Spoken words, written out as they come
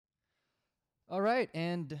All right,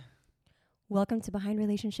 and Welcome to Behind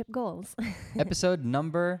Relationship Goals. episode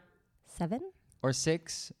number 7? or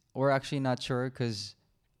 6, we're actually not sure because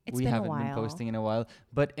It's we been a haven't been while. posting in a while.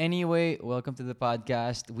 But anyway, welcome to the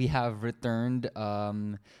podcast. We have returned.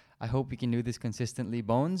 I hope we can do this consistently.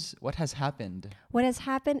 Bones, what has happened? What has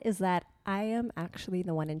happened is that I am actually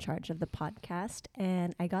the one in charge of the podcast,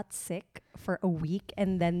 and I got sick for a week,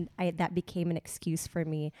 and then that became an excuse for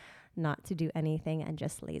me not to do anything and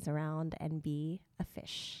just laze around and be a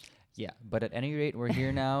fish. Yeah, but at any rate, we're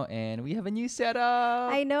here now and we have a new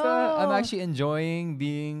setup. I know. I'm actually enjoying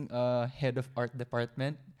being head of art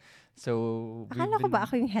department. So we've Akala ko ba been-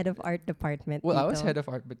 ako yung head of art department Well, I was dito? head of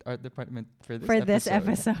art department for this for this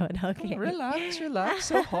episode. episode. Okay. Relax.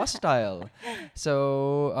 So hostile.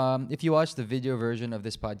 So if you watch the video version of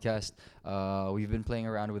this podcast, we've been playing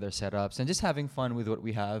around with our setups and just having fun with what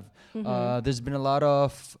we have. There's been a lot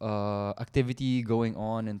of activity going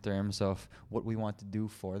on in terms of what we want to do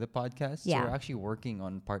for the podcast. Yeah. So we're actually working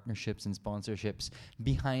on partnerships and sponsorships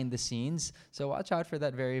behind the scenes. So watch out for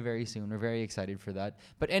that very, very soon. We're very excited for that.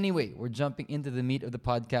 But anyway, we're jumping into the meat of the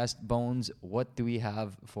podcast. Bones, what do we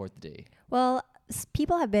have for today? Well,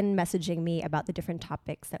 people have been messaging me about the different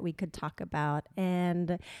topics that we could talk about,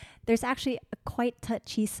 and there's actually a quite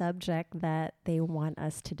touchy subject that they want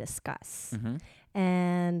us to discuss.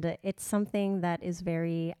 And it's something that is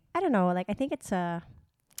very, I don't know, like I think it's an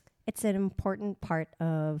important part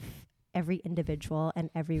of every individual and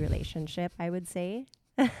every relationship, I would say.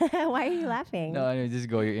 Why are you laughing? No, just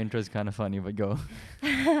go. Your intro's kind of funny, but go.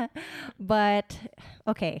 But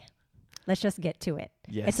okay, let's just get to it.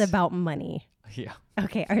 Yes. It's about money. Yeah.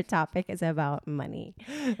 Okay, our topic is about money.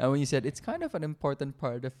 And when you said it's kind of an important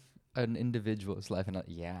part of an individual's life, and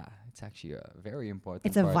it's actually a very important.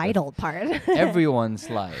 It's a part of vital part. everyone's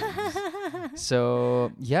lives.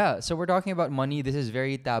 So we're talking about money. This is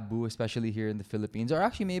very taboo, especially here in the Philippines, or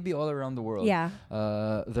actually maybe all around the world. Yeah.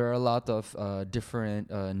 There are a lot of different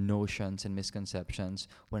notions and misconceptions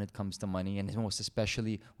when it comes to money, and most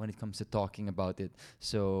especially when it comes to talking about it.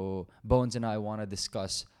 So Bones and I want to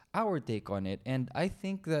discuss our take on it, and I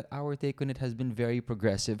think that our take on it has been very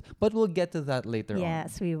progressive, but we'll get to that later on.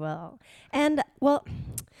 Yes, we will. And well,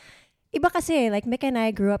 iba kasi, like Mick and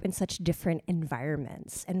I grew up in such different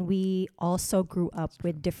environments, and we also grew up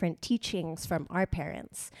with different teachings from our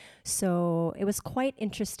parents. So it was quite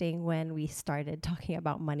interesting when we started talking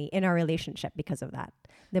about money in our relationship because of that.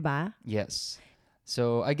 Diba? Yes.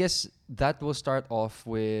 So I guess that will start off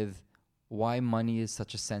with why money is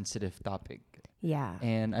such a sensitive topic. Yeah.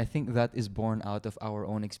 And I think that is born out of our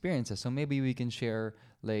own experiences. So maybe we can share,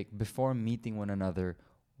 like, before meeting one another,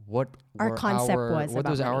 what Our concept was what about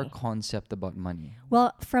was our money. concept about money.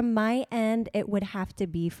 Well, from my end, it would have to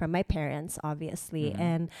be from my parents, obviously.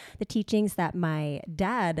 And the teachings that my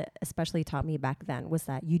dad especially taught me back then was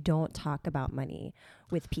that you don't talk about money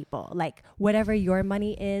with people. Like, whatever your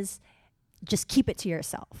money is, just keep it to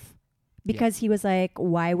yourself. Because he was like,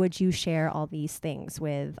 why would you share all these things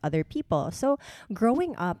with other people? So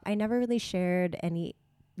growing up, I never really shared any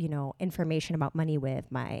information about money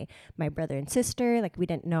with my brother and sister. Like, we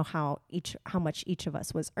didn't know how much each of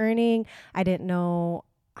us was earning. I didn't know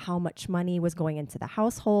how much money was going into the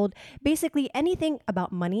household. Basically, anything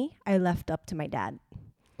about money, I left up to my dad.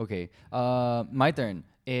 Okay, my turn.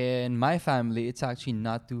 In my family, it's actually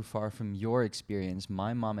not too far from your experience.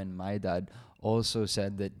 My mom and my dad also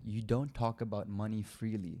said that you don't talk about money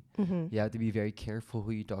freely. You have to be very careful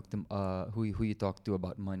who you talk to, who you talk to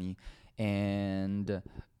about money. And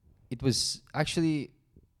it was actually,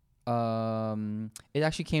 it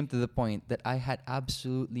actually came to the point that I had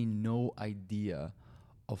absolutely no idea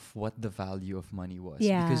of what the value of money was.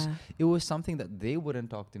 Yeah. Because it was something that they wouldn't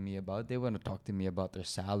talk to me about. They wouldn't talk to me about their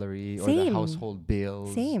salary or Same. the household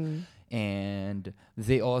bills. Same. And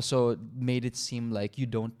they also made it seem like you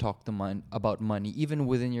don't talk to about money even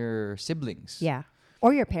within your siblings. Yeah.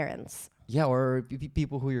 Or your parents. Yeah, or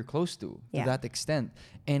people who you're close to Yeah. that extent.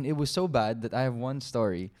 And it was so bad that I have one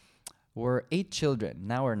story. We're 8 children.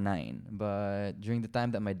 Now we're 9. But during the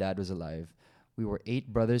time that my dad was alive, we were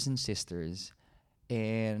 8 brothers and sisters.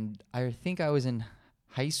 And I think I was in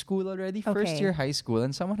high school already, first Okay. year high school.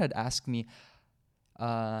 And someone had asked me,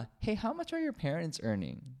 hey, how much are your parents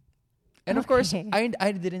earning? And of course, Okay.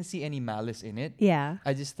 I didn't see any malice in it. Yeah.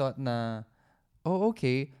 I just thought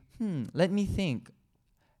okay, let me think.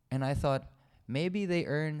 And I thought, maybe they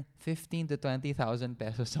earn 15 to 20,000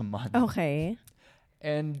 pesos a month. Okay.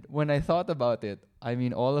 And when I thought about it, I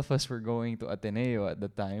mean, all of us were going to Ateneo at the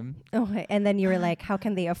time. Okay. And then you were like, how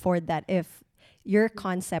can they afford that if your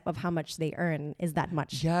concept of how much they earn is that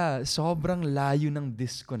much? Yeah, sobrang layo ng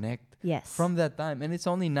disconnect. Yes. from that time. And it's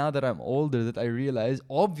only now that I'm older that I realize,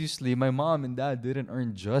 obviously, my mom and dad didn't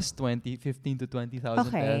earn just 15 to 20,000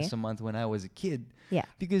 Okay. pesos a month when I was a kid. Yeah.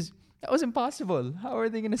 Because that was impossible. How are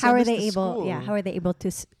they going to How send are us they to able? school? Yeah. How are they able to,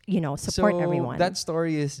 support So everyone? that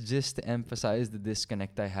story is just to emphasize the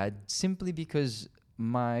disconnect I had simply because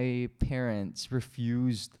my parents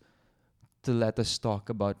refused to let us talk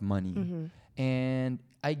about money. And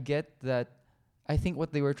I get that. I think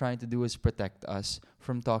what they were trying to do was protect us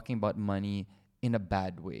from talking about money in a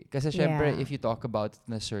bad way. Kasi syempre, Yeah. if you talk about it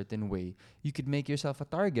in a certain way, you could make yourself a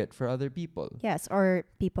target for other people. Yes. Or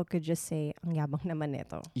people could just say, ang yabang naman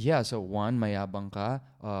nito. Yeah, so one, mayabang ka.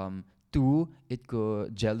 Two, it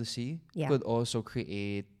could jealousy Yeah. could also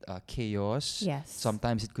create chaos. Yes.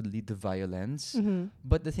 Sometimes it could lead to violence. Mm-hmm.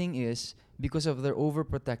 But the thing is, because of their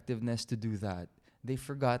overprotectiveness to do that, they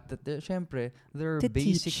forgot that syempre, there are To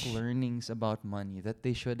basic teach. learnings about money that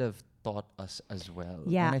they should have taught us as well.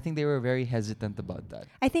 Yeah. And I think they were very hesitant about that.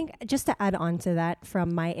 I think just to add on to that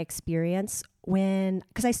from my experience,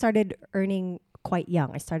 because I started earning quite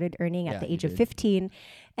young. I started earning at Yeah, the you age of did. 15.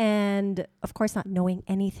 And of course, not knowing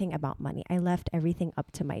anything about money, I left everything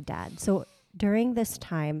up to my dad. So during this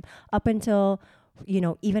time, up until,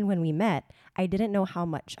 even when we met, I didn't know how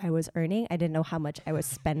much I was earning. I didn't know how much I was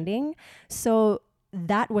spending. So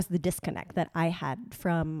that was the disconnect that I had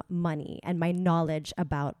from money and my knowledge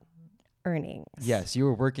about earnings. Yes, you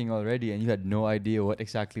were working already and you had no idea what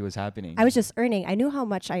exactly was happening. I was just earning. I knew how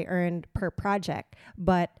much I earned per project,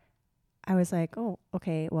 but I was like, oh,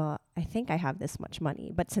 okay, well, I think I have this much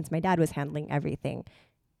money. But since my dad was handling everything,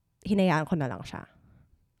 hinayaan ko na lang siya.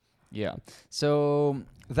 Yeah. So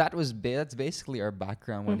that's basically our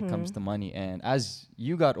background when it comes to money. And as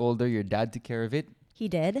you got older, your dad took care of it. He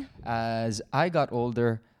did. As I got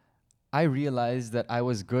older, I realized that I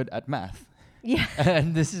was good at math. Yeah.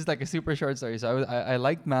 And this is like a super short story. So I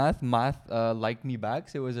liked math. Math liked me back.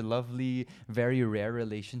 So it was a lovely, very rare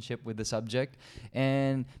relationship with the subject.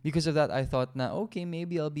 And because of that, I thought, okay,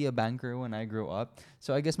 maybe I'll be a banker when I grow up.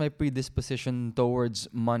 So I guess my predisposition towards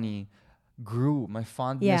money grew. My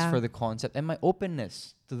fondness for the concept and my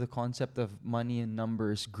openness to the concept of money and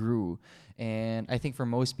numbers grew. And I think for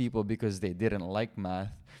most people, because they didn't like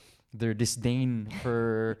math, their disdain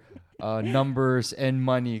for numbers and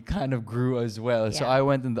money kind of grew as well. So Yeah. I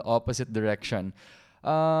went in the opposite direction.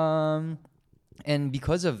 And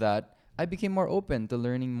because of that, I became more open to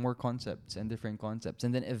learning more concepts and different concepts.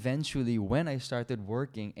 And then eventually, when I started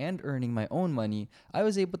working and earning my own money, I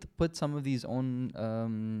was able to put some of these own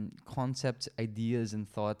concepts, ideas, and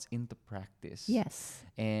thoughts into practice. Yes.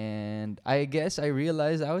 And I guess I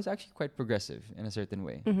realized I was actually quite progressive in a certain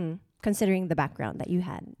way. Considering the background that you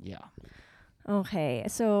had. Yeah. Okay.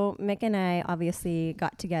 So Mick and I obviously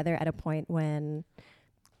got together at a point when,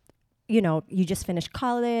 you just finished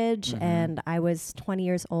college and I was 20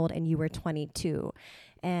 years old and you were 22.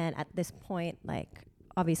 And at this point,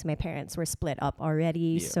 obviously my parents were split up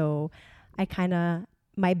already. Yeah. So I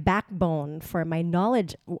my backbone for my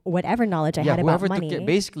knowledge, whatever knowledge I had about money.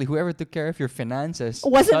 Whoever took care of your finances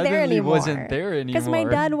wasn't there suddenly anymore. wasn't there anymore. Because my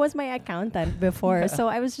dad was my accountant before. So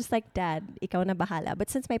I was just like, Dad, ikaw na bahala. But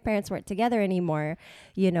since my parents weren't together anymore,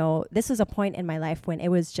 this was a point in my life when it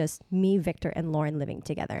was just me, Victor, and Lauren living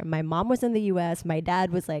together. My mom was in the US. My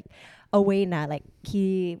dad was away now.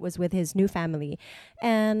 He was with his new family.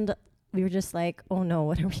 And we were just like, oh no,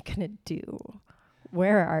 what are we going to do?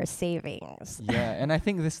 Where are our savings? Yeah, and I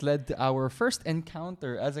think this led to our first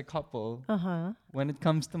encounter as a couple when it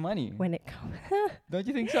comes to money. When it comes. Don't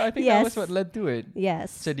you think so? I think that was Yes. what led to it. Yes.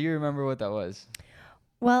 So do you remember what that was?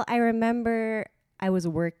 Well, I remember I was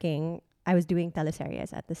doing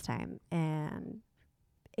teleseries at this time, and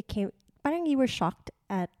it came, parang you were shocked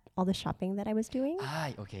at all the shopping that I was doing.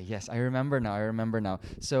 Okay, yes, I remember now.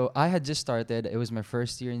 So I had just started. It was my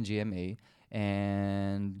first year in GMA.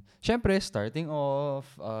 And syempre, starting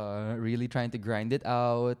off, really trying to grind it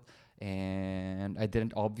out. And I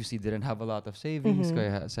obviously didn't have a lot of savings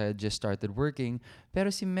because I had just started working. Pero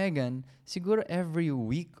si Megan, siguro every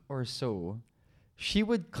week or so, she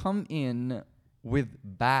would come in with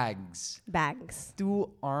bags.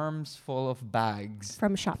 2 arms full of bags.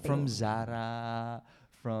 From shopping. From Zara,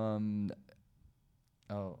 from...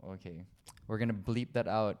 Oh, okay. We're going to bleep that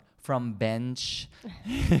out. From Bench.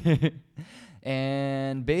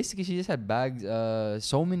 And basically, she just had bags,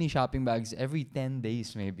 so many shopping bags every 10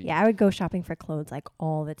 days maybe. Yeah, I would go shopping for clothes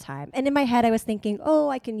all the time. And in my head, I was thinking, oh,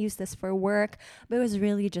 I can use this for work. But it was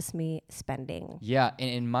really just me spending. Yeah,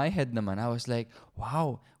 and in my head naman, I was like,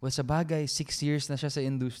 wow, well, sa bagay, 6 years na siya sa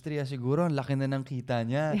industriya. Siguro, ang laki na ng kita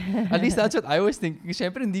niya. At least that's what I was thinking.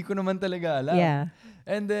 Siyempre, hindi ko naman talaga alam. Yeah.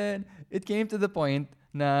 And then, it came to the point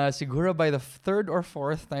na siguro by the third or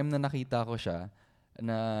fourth time na nakita ko siya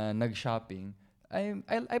na nag-shopping,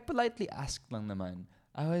 I politely asked lang naman.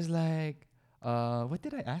 I was like, what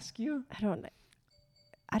did I ask you? I don't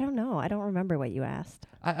know. I don't remember what you asked.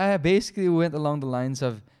 I basically went along the lines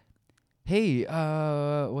of, hey,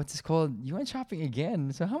 what's this called? You went shopping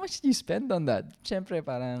again. So how much did you spend on that? Siyempre,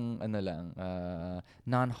 parang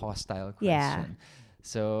non-hostile question. Yeah.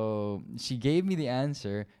 So she gave me the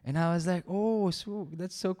answer, and I was like, oh, so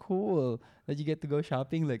that's so cool that you get to go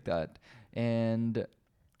shopping like that. And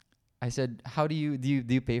I said, how do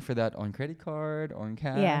you pay for that on credit card or on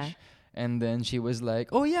cash? Yeah. And then she was like,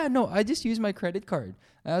 oh yeah, no, I just use my credit card.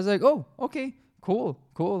 And I was like, oh, okay, cool.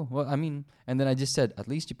 Well, I mean, and then I just said, at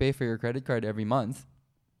least you pay for your credit card every month.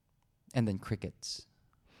 And then crickets.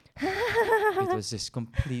 It was just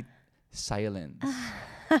complete silence.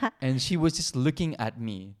 And she was just looking at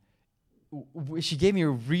me. She gave me a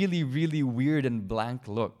really, really weird and blank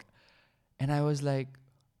look. And I was like,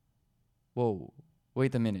 whoa,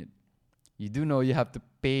 wait a minute. You do know you have to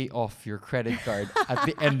pay off your credit card at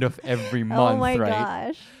the end of every month, Oh my right?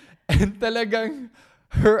 gosh. And talagang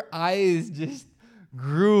her eyes just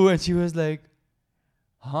grew and she was like,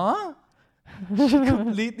 huh? She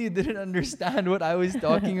completely didn't understand what I was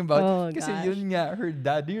talking about. Oh, Kasi gosh. yun nga, her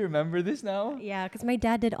dad, do you remember this now? Yeah, because my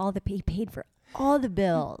dad did he paid for all the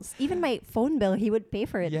bills. Even my phone bill, he would pay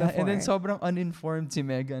for it Yeah, before. and then sobrang uninformed si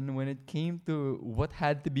Megan when it came to what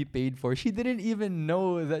had to be paid for. She didn't even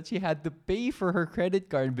know that she had to pay for her credit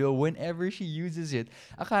card bill whenever she uses it.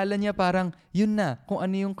 Akala niya parang, yun na, kung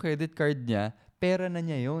ano yung credit card niya, pera na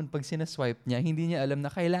niya yun. Pag sinaswipe niya, hindi niya alam na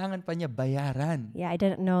kailangan pa niya bayaran. Yeah, I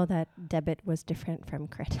didn't know that debit was different from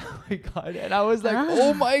credit. Oh my God. And I was like,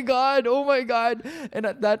 oh my God. And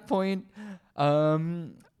at that point,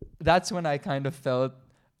 that's when I kind of felt,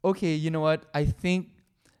 okay, you know what? I think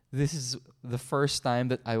this is the first time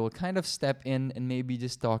that I will kind of step in and maybe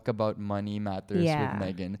just talk about money matters with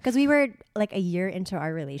Megan. Because we were like a year into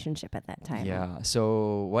our relationship at that time. Yeah.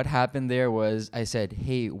 So what happened there was I said,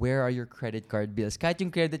 hey, where are your credit card bills? Kahit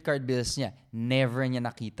yung credit card bills niya, never niya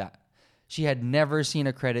nakita. She had never seen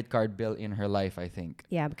a credit card bill in her life, I think.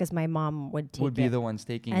 Yeah, because my mom would take it. Would be the ones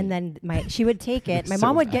taking and it. then she would take it. My So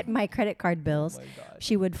mom would bad. get my credit card bills. Oh my God.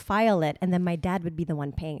 She would file it, and then my dad would be the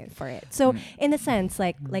one paying it for it. So in a sense,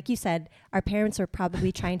 like you said, our parents were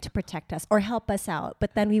probably trying to protect us or help us out,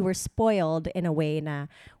 but then we were spoiled in a way na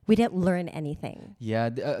we didn't learn anything. Yeah,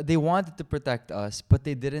 they wanted to protect us, but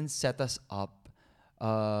they didn't set us up.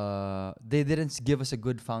 They didn't give us a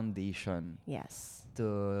good foundation Yes.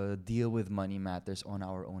 to deal with money matters on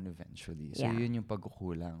our own eventually. So Yeah. yun yung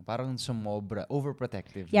pagkukulang. Parang sumobra,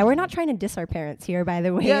 overprotectiveness. Yeah, we're not trying to diss our parents here, by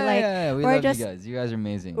the way. Yeah, we we're love just you guys. You guys are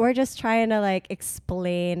amazing. we're just trying to like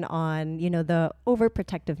explain on the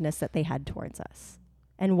overprotectiveness that they had towards us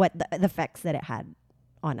and what the effects that it had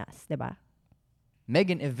on us, diba?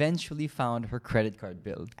 Megan eventually found her credit card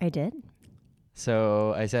bill. I did.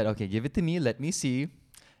 So I said, okay, give it to me. Let me see.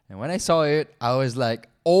 And when I saw it, I was like,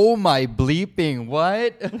 oh my bleeping,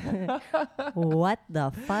 what? What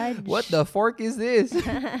the fudge? What the fork is this?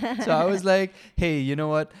 So I was like, hey, you know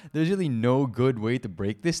what? There's really no good way to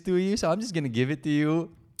break this to you. So I'm just going to give it to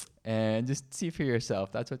you and just see for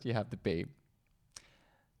yourself. That's what you have to pay.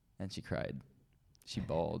 And she cried. She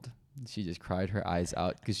bawled. She just cried her eyes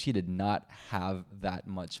out because she did not have that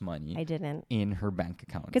much money I didn't. in her bank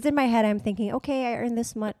account. Because in my head, I'm thinking, okay, I earn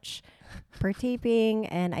this much per taping,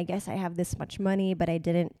 and I guess I have this much money, but I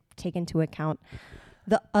didn't take into account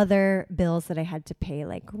the other bills that I had to pay,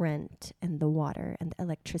 like rent and the water and the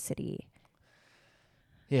electricity.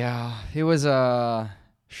 Yeah, it was a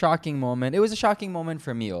shocking moment. It was a shocking moment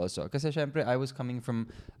for me also. Because syempre, I was coming from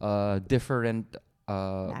a different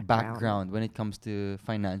background when it comes to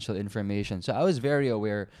financial information. So I was very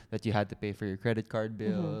aware that you had to pay for your credit card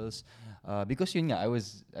bills. Because yun nga,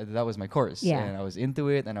 that was my course. Yeah. And I was into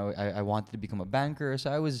it, and I wanted to become a banker. So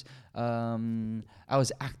I was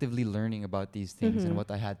actively learning about these things and what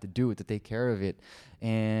I had to do to take care of it.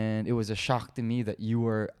 And it was a shock to me that you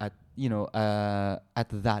were at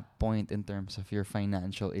that point in terms of your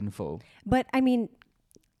financial info. But I mean,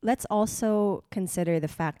 let's also consider the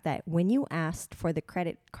fact that when you asked for the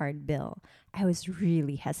credit card bill, I was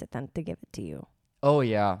really hesitant to give it to you. Oh,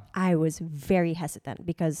 yeah. I was very hesitant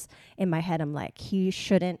because in my head, I'm like, he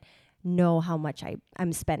shouldn't know how much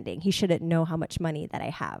I'm spending. He shouldn't know how much money that I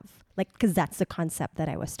have. Like, because that's the concept that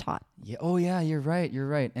I was taught. Yeah. Oh, yeah, you're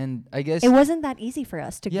right. And I guess... It wasn't that easy for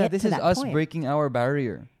us to get to that point. Yeah, this is us breaking our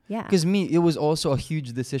barrier. Yeah. Because it was also a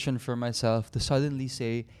huge decision for myself to suddenly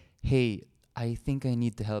say, hey, I think I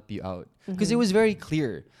need to help you out. Because it was very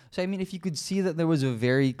clear. So, I mean, if you could see that there was a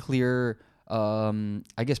very clear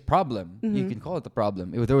I guess problem. You can call it a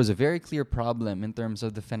problem. There was a very clear problem in terms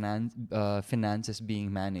of the finances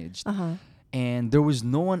being managed, and there was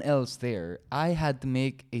no one else there. I had to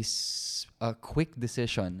make a quick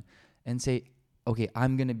decision and say, okay,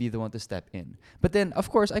 I'm gonna be the one to step in. But then, of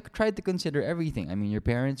course, I tried to consider everything. I mean, your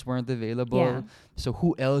parents weren't available, Yeah. so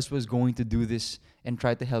who else was going to do this and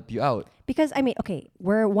try to help you out? Because I mean, okay,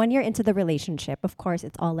 we're 1 year into the relationship. Of course,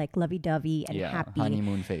 it's all like lovey-dovey and Yeah, happy.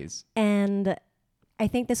 honeymoon phase. And I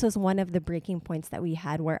think this was one of the breaking points that we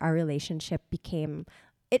had where our relationship became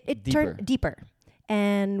it turned deeper.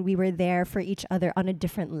 And we were there for each other on a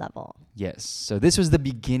different level. Yes. So this was the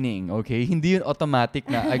beginning, okay? Hindi yun automatic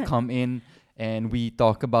na I come in and we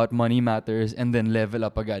talk about money matters and then level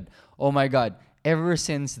up agad. Oh my God. Ever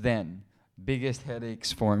since then, biggest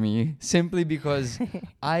headaches for me simply because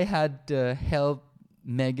I had to help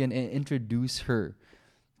Megan and introduce her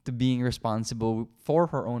to being responsible for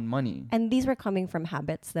her own money. And these were coming from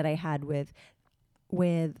habits that I had with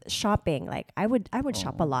shopping. Like I would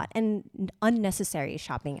shop a lot, and unnecessary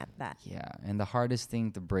shopping at that. Yeah, and the hardest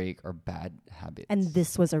thing to break are bad habits. And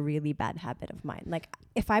this was a really bad habit of mine. Like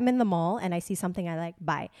if I'm in the mall and I see something I like,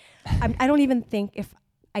 buy. I don't even think if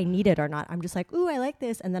I need it or not. I'm just like, ooh, I like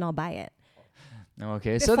this, and then I'll buy it.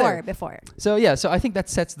 Okay, Before. So I think that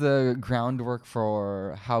sets the groundwork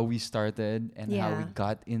for how we started and how we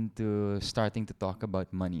got into starting to talk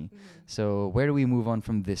about money. So where do we move on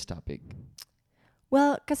from this topic?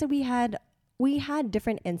 Well, because we had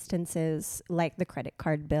different instances, like the credit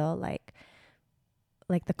card bill, like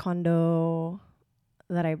the condo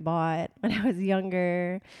that I bought when I was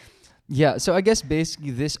younger. Yeah, so I guess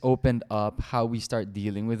basically this opened up how we start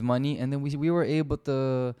dealing with money, and then we were able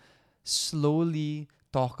to slowly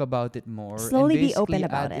talk about it more, Slowly and be open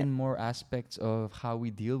about add it. in more aspects of how we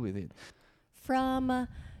deal with it. From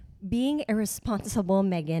being a responsible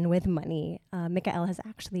Megan with money, Mikael has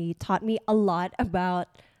actually taught me a lot about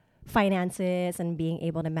finances and being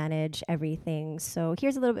able to manage everything. So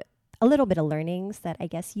here's a little bit of learnings that I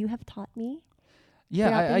guess you have taught me. Yeah,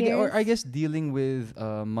 throughout the years. I guess dealing with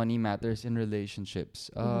money matters in relationships.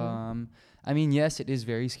 I mean, yes, it is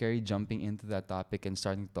very scary jumping into that topic and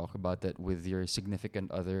starting to talk about that with your significant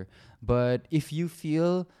other. But if you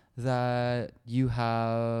feel that you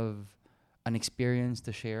have an experience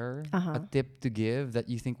to share, a tip to give that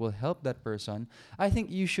you think will help that person, I think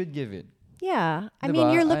you should give it. Yeah. I mean,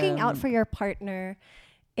 Diba? you're looking out for your partner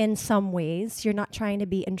in some ways. You're not trying to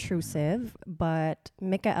be intrusive, but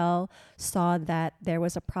Mikael saw that there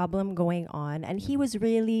was a problem going on, and he was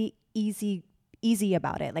really easy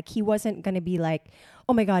about it. Like he wasn't going to be like,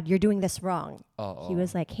 "Oh my God, you're doing this wrong." He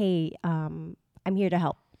was like, "Hey, I'm here to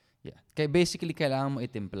help." Yeah. Kaya basically, kailangan mo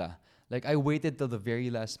itimpla. Like, I waited till the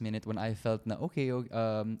very last minute when I felt na, okay,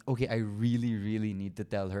 I really, really need to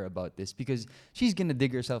tell her about this because she's going to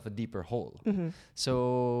dig herself a deeper hole.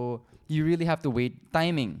 So, you really have to wait.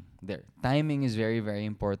 Timing there. Timing is very, very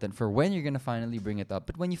important for when you're going to finally bring it up.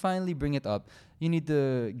 But when you finally bring it up, you need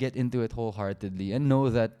to get into it wholeheartedly and know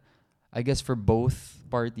that, I guess for both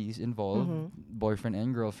parties involved, boyfriend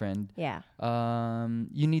and girlfriend,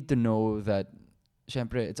 you need to know that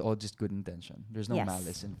syempre, it's all just good intention. There's no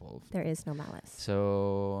malice involved. There is no malice.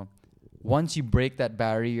 So, once you break that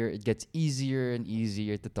barrier, it gets easier and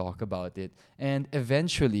easier to talk about it. And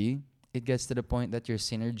eventually, it gets to the point that your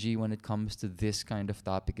synergy when it comes to this kind of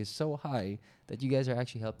topic is so high that you guys are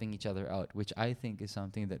actually helping each other out, which I think is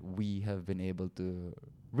something that we have been able to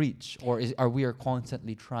reach. Or we are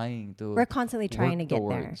constantly trying to We're constantly trying to get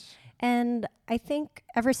towards. there. And I think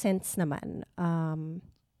ever since naman,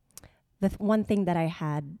 the one thing that I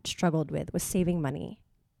had struggled with was saving money.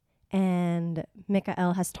 And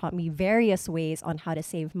Mikael has taught me various ways on how to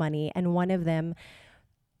save money. And one of them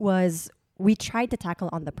was we tried to tackle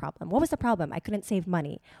on the problem. What was the problem? I couldn't save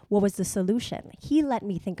money. What was the solution? He let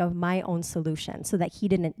me think of my own solution so that he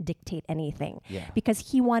didn't dictate anything. Yeah.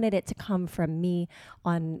 Because he wanted it to come from me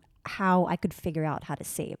on how I could figure out how to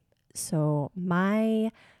save. So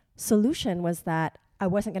my solution was that I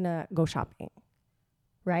wasn't going to go shopping.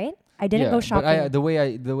 Right? I didn't go shopping. But the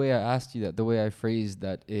way I asked you that, the way I phrased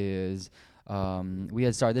that is, we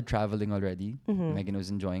had started traveling already. Megan was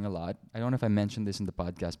enjoying a lot. I don't know if I mentioned this in the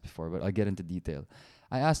podcast before, but I'll get into detail.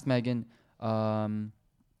 I asked Megan,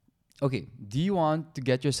 okay, do you want to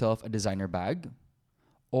get yourself a designer bag,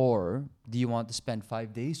 or do you want to spend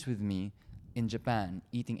 5 days with me in Japan,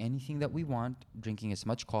 eating anything that we want, drinking as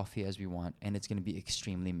much coffee as we want, and it's going to be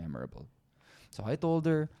extremely memorable? So I told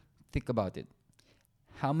her, think about it.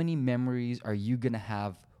 How many memories are you going to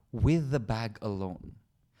have with the bag alone?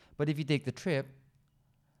 But if you take the trip,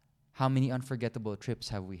 how many unforgettable trips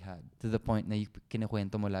have we had to the point na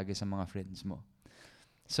kinukwento mo lagi sa mga friends mo.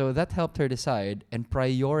 So that helped her decide and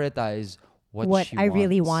prioritize what she I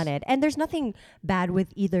really wants. wanted. And there's nothing bad with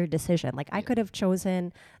either decision. Like I could have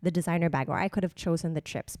chosen the designer bag or I could have chosen the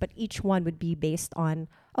trips, but each one would be based on,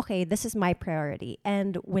 okay, this is my priority.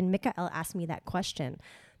 And when Mikael asked me that question,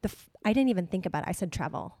 I didn't even think about it. I said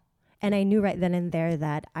travel. And I knew right then and there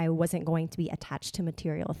that I wasn't going to be attached to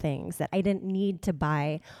material things, that I didn't need to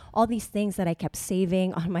buy all these things that I kept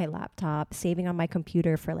saving on my laptop, saving on my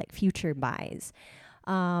computer for like future buys.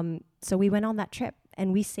 So we went on that trip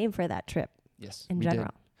and we saved for that trip. Yes, in we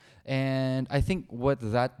general. did. And I think what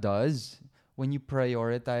that does, when you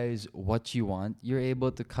prioritize what you want, you're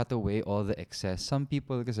able to cut away all the excess. Some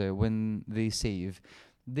people, kasi when they save,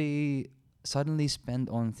 they suddenly spend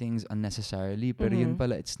on things unnecessarily, pero yun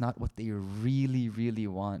pala, it's not what they really, really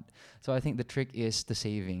want. So I think the trick is the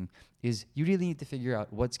saving, is you really need to figure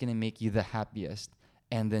out what's going to make you the happiest,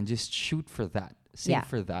 and then just shoot for that, save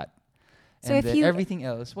for that. So and if then you everything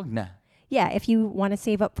else, wag na. Yeah, if you want to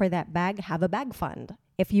save up for that bag, have a bag fund.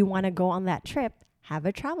 If you want to go on that trip, have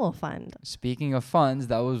a travel fund. Speaking of funds,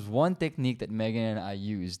 that was one technique that Megan and I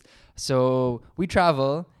used. So we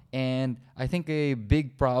travel, and I think a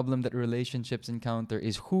big problem that relationships encounter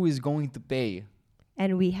is who is going to pay.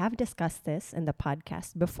 And we have discussed this in the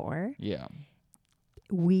podcast before. Yeah.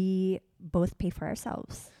 We both pay for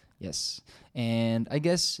ourselves. Yes. And I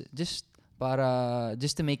guess just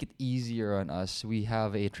to make it easier on us, we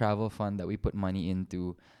have a travel fund that we put money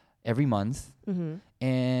into every month.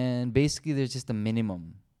 And basically there's just a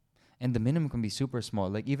minimum. And the minimum can be super small.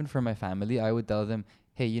 Like even for my family, I would tell them,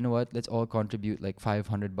 hey, you know what? Let's all contribute like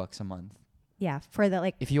 $500 a month. Yeah, for the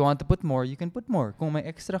like. If you want to put more, you can put more. Kung may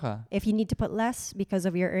extra ka. If you need to put less because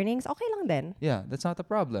of your earnings, okay lang din. Yeah, that's not a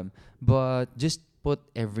problem. But just put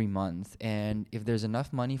every month. And if there's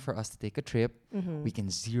enough money for us to take a trip, we can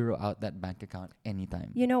zero out that bank account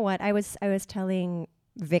anytime. You know what? I was telling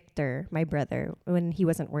Victor, my brother, when he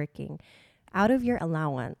wasn't working, out of your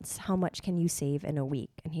allowance, how much can you save in a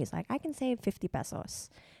week? And he's like, I can save 50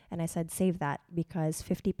 pesos. And I said, save that, because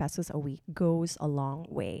 50 pesos a week goes a long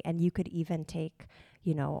way. And you could even take,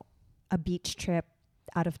 a beach trip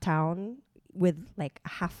out of town with like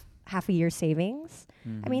half a year savings.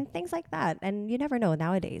 I mean, things like that. And you never know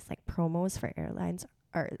nowadays, like promos for airlines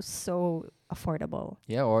are so affordable.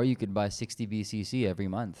 Yeah, or you could buy 60 BCC every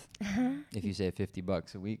month if you save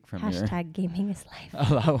 $50 a week from your #gaming is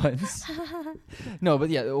life allowance. No, but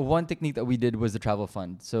yeah, one technique that we did was the travel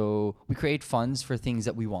fund. So we create funds for things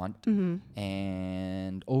that we want,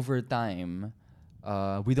 and over time,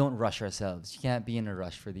 we don't rush ourselves. You can't be in a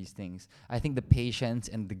rush for these things. I think the patience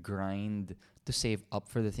and the grind to save up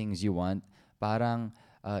for the things you want, parang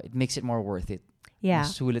it makes it more worth it. Yeah.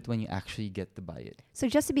 Sulit when you actually get to buy it. So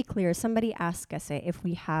just to be clear, somebody asked us if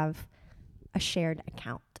we have a shared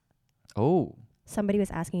account. Oh. Somebody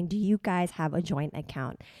was asking, do you guys have a joint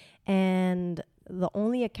account? And the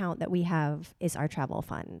only account that we have is our travel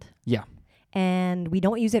fund. Yeah. And we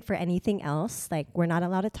don't use it for anything else. Like, we're not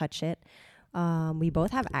allowed to touch it. We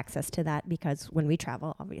both have access to that because when we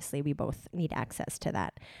travel, obviously, we both need access to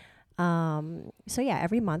that. So yeah,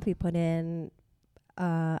 every month we put in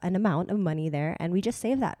an amount of money there, and we just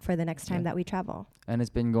save that for the next time that we travel. And it's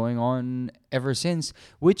been going on ever since,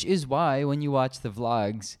 which is why when you watch the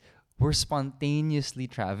vlogs, we're spontaneously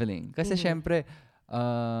traveling. Kasi syempre,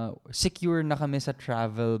 secure na kami sa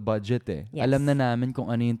travel budget eh. Yes. Alam na namin kung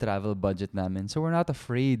ano yung travel budget namin. So we're not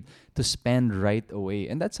afraid to spend right away.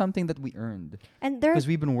 And that's something that we earned. And because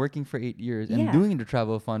we've been working for 8 years and doing the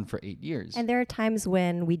travel fund for 8 years. And there are times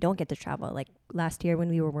when we don't get to travel. Like last year when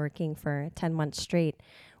we were working for 10 months straight,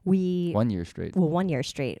 1 year straight. Well, 1 year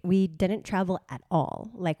straight. We didn't travel at all.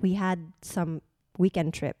 Like we had some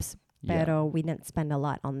weekend trips. Pero we didn't spend a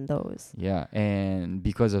lot on those. Yeah, and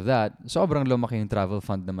because of that, sobrang lumaki yung travel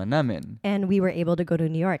fund naman namin. And we were able to go to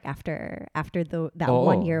New York after that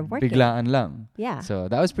 1 year of working. Biglaan lang. Yeah. So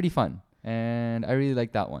that was pretty fun. And I really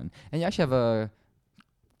like that one. And you actually have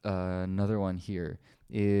another one here.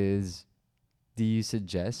 Do you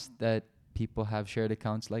suggest that people have shared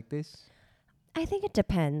accounts like this? I think it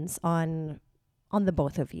depends on the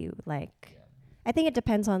both of you. Like, I think it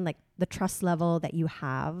depends on like the trust level that you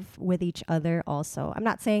have with each other also. I'm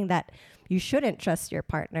not saying that you shouldn't trust your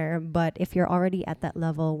partner, but if you're already at that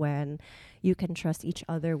level when you can trust each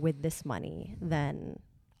other with this money, then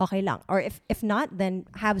okay lang. Or if not, then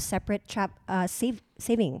have separate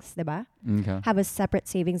savings, diba? Okay. Have a separate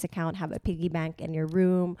savings account, have a piggy bank in your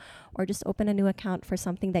room, or just open a new account for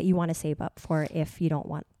something that you want to save up for if you don't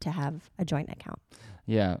want to have a joint account.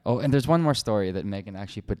 Yeah. Oh, and there's one more story that Megan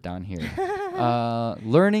actually put down here.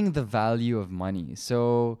 Learning the value of money.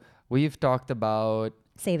 So we've talked about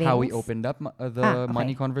Savings. how we opened up the okay.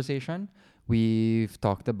 money conversation. We've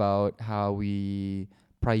talked about how we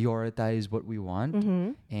prioritize what we want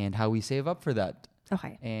Mm-hmm. and how we save up for that.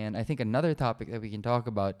 Okay. And I think another topic that we can talk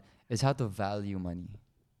about is how to value money.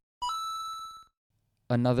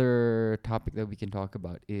 Another topic that we can talk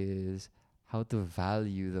about is how to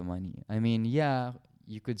value the money. I mean, yeah,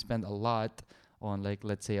 you could spend a lot on, like,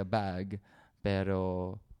 let's say a bag,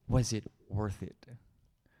 pero was it worth it?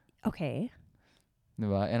 Okay.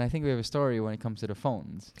 Diba? And I think we have a story when it comes to the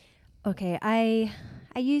phones. Okay. I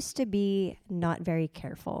used to be not very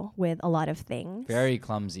careful with a lot of things. Very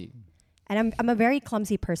clumsy. And I'm a very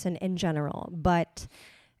clumsy person in general, but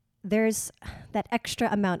there's that extra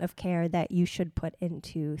amount of care that you should put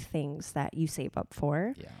into things that you save up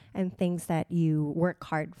for Yeah. and things that you work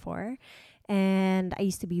hard for. And I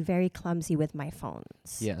used to be very clumsy with my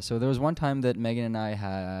phones. Yeah. So there was one time that Megan and I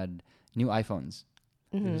had new iPhones.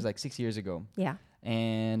 It was Mhm. like 6 years ago. Yeah.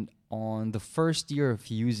 And on the first year of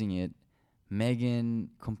using it,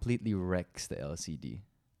 Megan completely wrecks the LCD.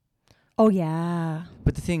 Oh yeah.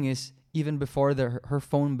 But the thing is, even before her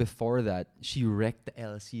phone before that, she wrecked the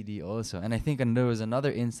LCD also. And I think there was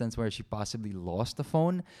another instance where she possibly lost the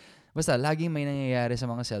phone. Basta, laging may nangyayari sa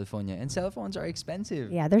mga cellphone niya. And cell phones are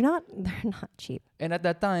expensive. Yeah, they're not cheap. And at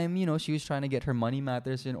that time, you know, she was trying to get her money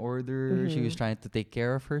matters in order. She was Mhm. trying to take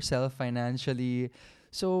care of herself financially.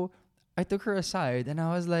 So I took her aside and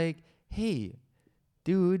I was like, hey,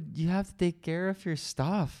 dude, you have to take care of your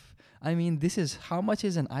stuff. I mean, this is, how much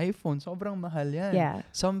is an iPhone? Sobrang mahal yan. Yeah.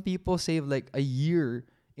 Some people save like a year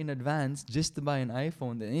in advance just to buy an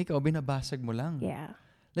iPhone. Then ikaw, binabasag mo lang. Yeah.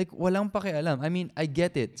 Like, walang pakialam. I mean, I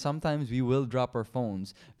get it. Sometimes we will drop our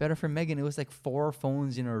phones. Pero for Megan, it was like 4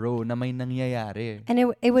 phones in a row na may nangyayari. And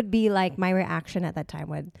it would be like my reaction at that time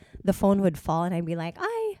when the phone would fall and I'd be like,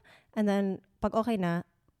 ay. And then pag okay na,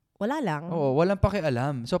 wala lang. Oo, walang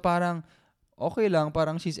pakialam. So parang, okay lang,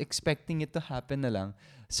 parang she's expecting it to happen na lang.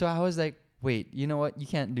 So I was like, wait, you know what? You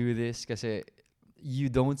can't do this kasi you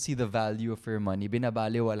don't see the value of your money.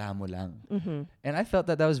 Binabaliwala mo lang. Mm-hmm. And I felt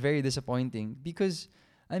that was very disappointing because,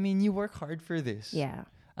 I mean, you work hard for this. Yeah.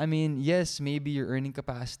 I mean, yes, maybe your earning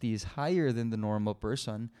capacity is higher than the normal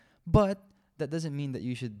person, but that doesn't mean that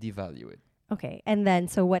you should devalue it. Okay. And then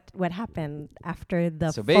so what happened after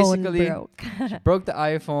the So phone basically, broke? She broke the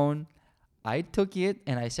iPhone. I took it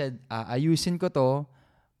and I said, ayusin ko to,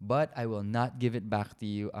 but I will not give it back to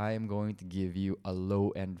you. I am going to give you a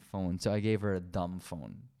low-end phone. So I gave her a dumb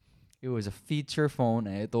phone. It was a feature phone,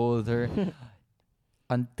 and I told her,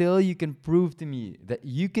 until you can prove to me that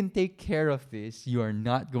you can take care of this, you are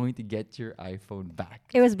not going to get your iPhone back.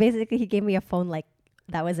 It was basically he gave me a phone like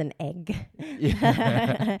that was an egg.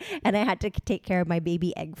 Yeah. And I had to take care of my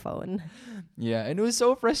baby egg phone. Yeah, and it was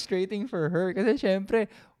so frustrating for her kasi syempre,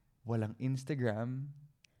 walang Instagram.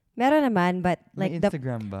 Meron naman, but May like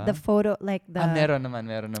Instagram ba? the photo, like the meron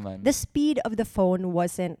naman. the speed of the phone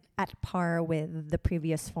wasn't at par with the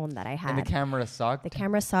previous phone that I had. And the camera sucked. The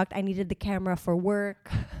camera sucked. I needed the camera for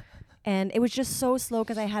work. And it was just so slow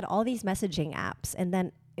because I had all these messaging apps and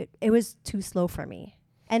then it was too slow for me.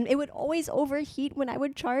 And it would always overheat when I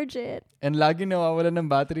would charge it. And lagi nawawala ng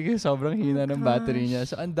battery kasi sobrang hina ng battery niya. gosh.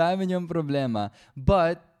 So ang dami niyang problema.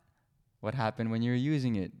 But what happened when you were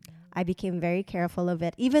using it? I became very careful of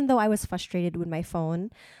it. Even though I was frustrated with my phone,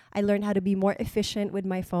 I learned how to be more efficient with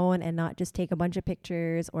my phone and not just take a bunch of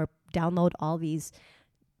pictures or download all these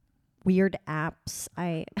weird apps.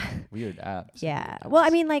 Weird apps. Yeah. Weird Well, I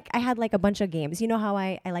apps. mean, like, I had like a bunch of games. You know how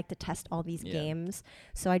I like to test all these Yeah. games?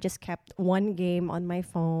 So I just kept one game on my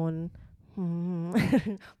phone.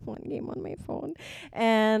 One game on my phone.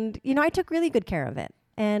 And, you know, I took really good care of it.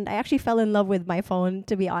 And I actually fell in love with my phone,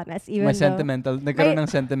 to be honest. Even May though sentimental, nagkaroon ng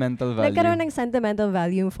sentimental value. nagkaroon ng sentimental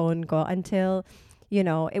value yung phone ko until, you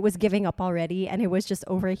know, it was giving up already and it was just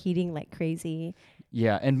overheating like crazy.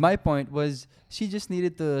 Yeah, and my point was she just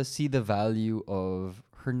needed to see the value of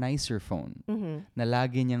her nicer phone Mm-hmm. na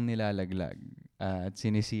lagi niyang nilalaglag at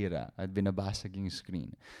sinisira at binabasag yung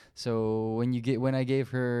screen. So when I gave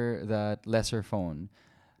her that lesser phone,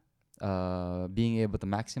 being able to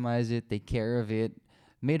maximize it, take care of it,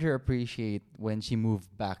 made her appreciate when she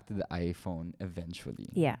moved back to the iPhone eventually.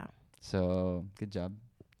 Yeah. So good job.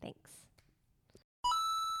 Thanks.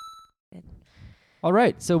 Good. All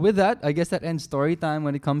right. So with that, I guess that ends story time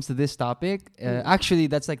when it comes to this topic. Actually,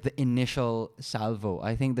 that's like the initial salvo.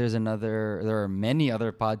 I think there are many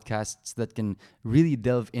other podcasts that can really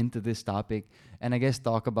delve into this topic and I guess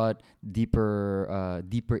talk about deeper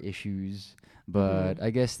issues. But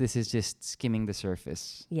I guess this is just skimming the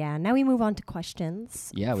surface. Yeah. Now we move on to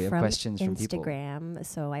questions. Yeah, we have questions from people. Instagram.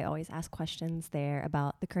 So I always ask questions there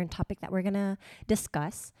about the current topic that we're gonna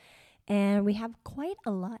discuss, and we have quite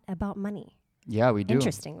a lot about money. Yeah, we do.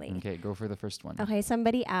 Interestingly. Okay, go for the first one. Okay,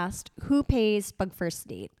 somebody asked, who pays pag first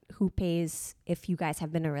date? Who pays if you guys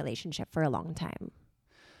have been in a relationship for a long time?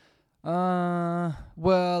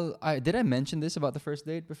 Well, did I mention this about the first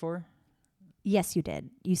date before? Yes, you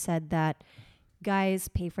did. You said that guys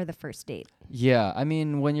pay for the first date. Yeah, I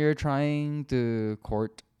mean, when you're trying to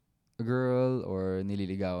court a girl or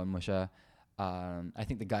nililigawan mo siya, I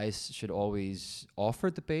think the guys should always offer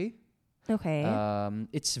to pay. Okay.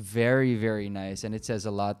 It's very, very nice, and it says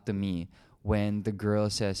a lot to me when the girl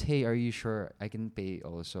says, "Hey, are you sure I can pay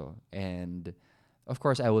also?" And of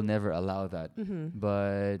course, I will never allow that.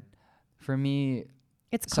 But for me,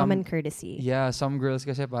 it's common courtesy. Yeah, some girls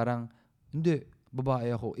kasi parang, hindi,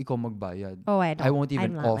 babae ako, ikaw magbayad. Oh, I won't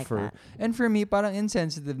even offer. Like that. And for me, parang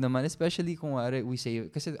insensitive naman, especially kung we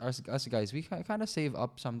save, kasi us guys, we kind of save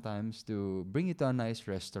up sometimes to bring you to a nice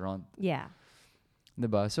restaurant. Yeah.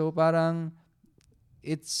 Diba? So parang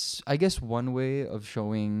it's I guess one way of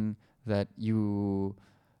showing that you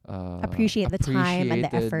appreciate the time and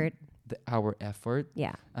the effort. Our effort.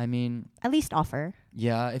 Yeah. I mean, at least offer.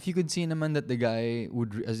 Yeah, if you could see naman that the guy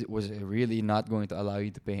was really not going to allow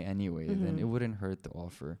you to pay anyway, then it wouldn't hurt to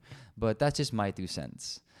offer. But that's just my 2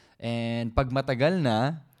 cents. And pag matagal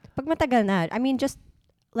na, I mean, just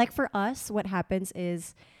like for us, what happens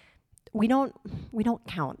is we don't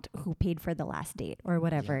count who paid for the last date or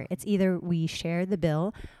whatever. Yeah. It's either we share the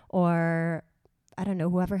bill or I don't know,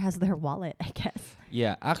 whoever has their wallet, I guess.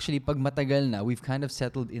 Yeah, actually, pag matagal na, we've kind of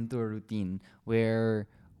settled into a routine where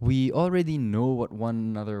we already know what one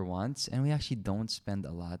another wants and we actually don't spend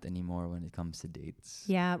a lot anymore when it comes to dates.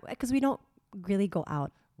 Yeah, because we don't really go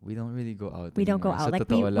out. We don't really go out. We don't go out. Like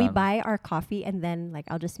we buy our coffee and then like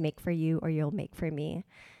I'll just make for you or you'll make for me.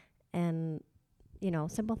 And you know,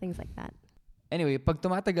 simple things like that. Anyway, pag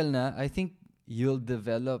tumatagal na, I think you'll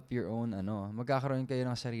develop your own magkakaroon kayo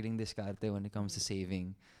ng sariling diskarte when it comes to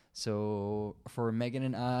saving. So for Megan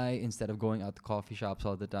and I, instead of going out to coffee shops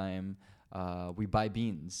all the time, we buy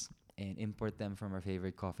beans and import them from our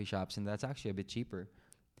favorite coffee shops, and that's actually a bit cheaper.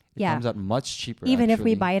 It comes out much cheaper. Even if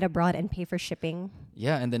we buy it abroad and pay for shipping.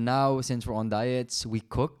 Yeah, and then now since we're on diets, we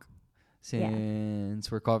cook.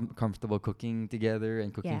 Since we're comfortable cooking together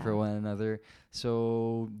and cooking for one another.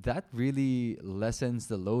 So that really lessens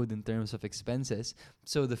the load in terms of expenses.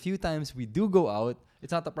 So the few times we do go out,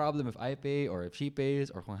 it's not a problem if I pay or if she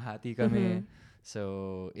pays or kung hati kami.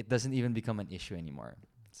 So it doesn't even become an issue anymore.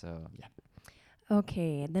 So yeah.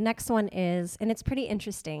 Okay, the next one is, and it's pretty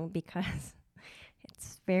interesting because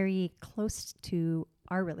it's very close to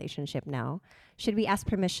our relationship now. Should we ask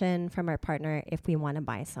permission from our partner if we want to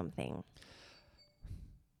buy something?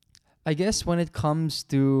 I guess when it comes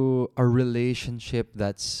to a relationship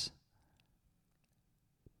that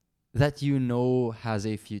you know has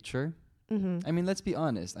a future. I mean, let's be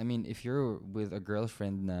honest. I mean, if you're with a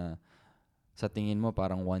girlfriend na sa tingin mo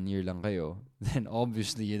parang 1 year lang kayo, then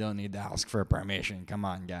obviously you don't need to ask for permission. Come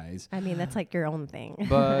on, guys. I mean, that's like your own thing.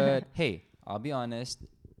 But hey, I'll be honest.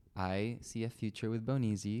 I see a future with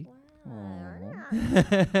Bonizi.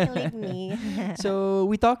 Like me. So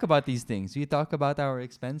we talk about these things. We talk about our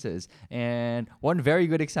expenses. And one very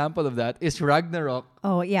good example of that is Ragnarok.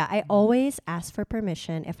 Oh, yeah. I always ask for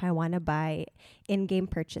permission if I want to buy in-game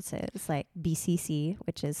purchases like BCC,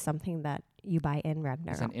 which is something that you buy in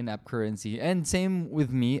Ragnarok. It's an in-app currency. And same with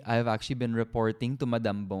me. I've actually been reporting to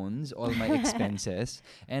Madam Bones all my expenses.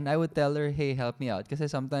 And I would tell her, hey, help me out. Because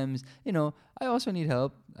sometimes, I also need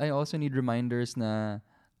help. I also need reminders na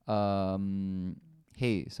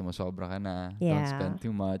hey, sumusobra ka na. Don't spend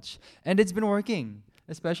too much. And it's been working,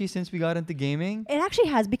 especially since we got into gaming. It actually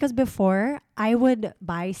has, because before I would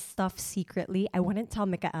buy stuff secretly. I wouldn't tell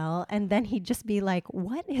Mikael, and then he'd just be like,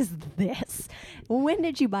 what is this? When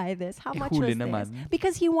did you buy this? How much was this?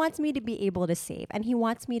 Because he wants me to be able to save, and he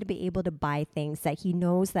wants me to be able to buy things that he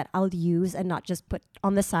knows that I'll use and not just put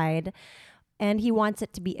on the side. And he wants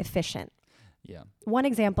it to be efficient. Yeah. One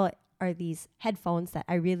example are these headphones that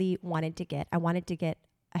I really wanted to get. I wanted to get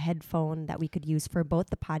a headphone that we could use for both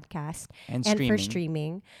the podcast and for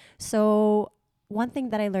streaming. So one thing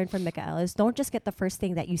that I learned from Mikael is don't just get the first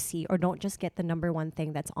thing that you see, or don't just get the number one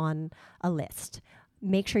thing that's on a list.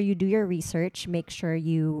 make sure you do your research. Make sure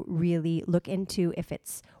you really look into if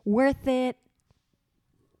it's worth it.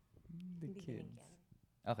 The kids.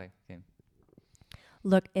 Okay.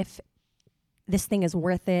 Look if this thing is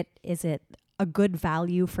worth it. Is it a good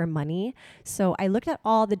value for money? So I looked at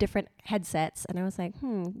all the different headsets and I was like,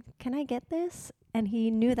 can I get this? And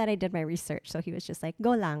he knew that I did my research. So he was just like,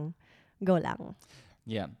 go lang.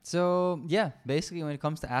 Yeah. So yeah, basically when it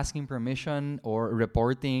comes to asking permission or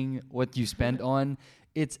reporting what you spend on,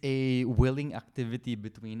 it's a willing activity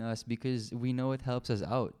between us because we know it helps us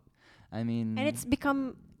out. I mean, And it's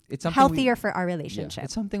become it's something healthier for our yeah, relationship.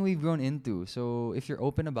 it's something we've grown into. So if you're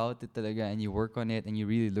open about it talaga and you work on it and you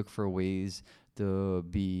really look for ways to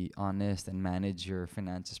be honest and manage your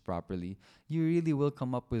finances properly, you really will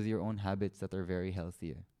come up with your own habits that are very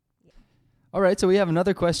healthy. All right, so we have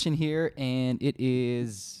another question here, and it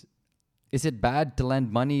is it bad to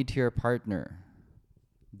lend money to your partner?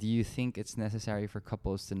 Do you think it's necessary for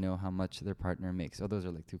couples to know how much their partner makes? Oh, those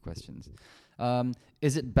are like two questions.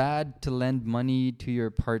 Is it bad to lend money to your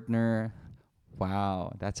partner?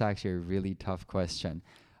 Wow, that's actually a really tough question.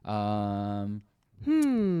 I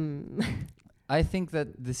think that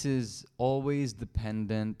this is always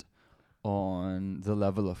dependent on the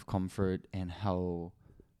level of comfort and how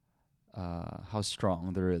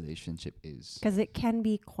strong the relationship is. Because it can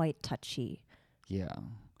be quite touchy. Yeah.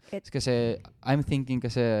 It- Kasi I'm thinking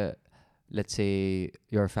kasi let's say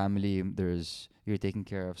your family you're taking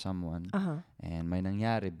care of someone and may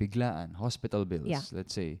nangyari biglaan hospital bills, Yeah.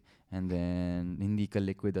 let's say, and then hindi ka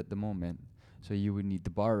liquid at the moment, so you would need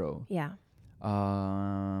to borrow. Yeah.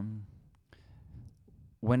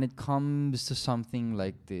 When it comes to something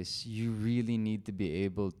like this, you really need to be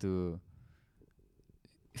able to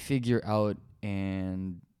figure out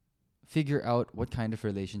what kind of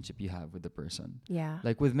relationship you have with the person. Yeah.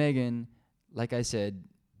 Like with Megan, like I said,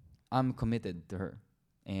 I'm committed to her.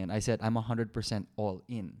 And I said I'm 100% all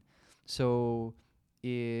in. So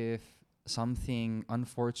if something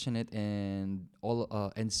unfortunate and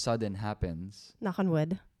sudden happens, Knock on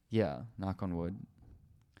wood. yeah, knock on wood,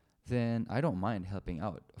 then I don't mind helping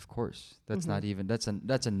out. Of course. That's not even that's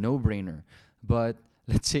a no-brainer. But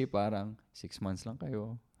let's say parang 6 months lang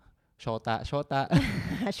kayo. Short time.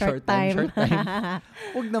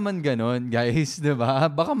 Huwag naman ganon, guys, 'di ba?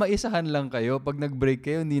 Baka maisahan lang kayo pag nag-break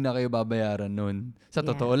kayo, hindi na kayo babayaran nun. Sa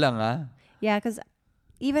totoo lang, ha? Yeah, because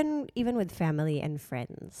even with family and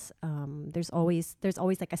friends, there's always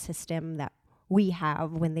like a system that we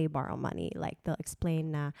have when they borrow money. Like they'll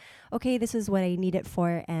explain na, okay, this is what I need it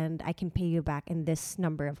for and I can pay you back in this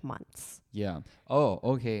number of months. Yeah. Oh,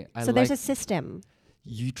 okay. So there's a system.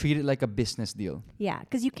 You treat it like a business deal. Yeah,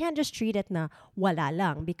 because you can't just treat it na wala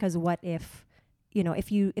lang, because what if, if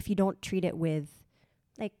you don't treat it with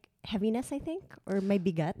like heaviness, I think, or may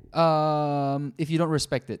bigat. If you don't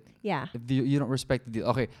respect it. Yeah. If you don't respect the deal.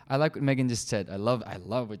 Okay, I like what Megan just said. I love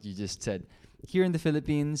what you just said. Here in the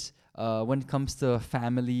Philippines, when it comes to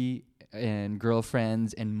family and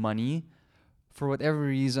girlfriends and money, for whatever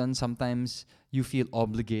reason, sometimes you feel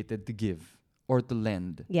obligated to give or to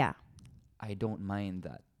lend. Yeah. I don't mind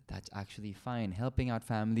that. That's actually fine. Helping out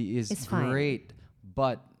family is fine. great,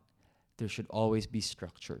 but there should always be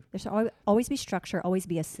structure. There should always be structure, always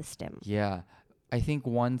be a system. Yeah. I think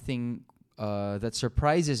one thing that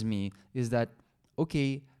surprises me is that,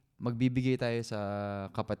 okay, magbibigay tayo sa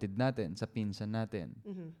kapatid natin, sa pinsan natin.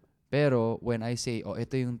 Pero when I say,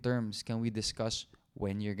 ito yung terms, can we discuss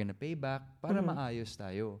when you're gonna pay back para maayos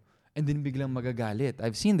tayo? And then biglang magagalit.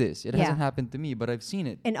 I've seen this. It hasn't happened to me, but I've seen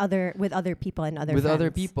it. With other people and other with friends.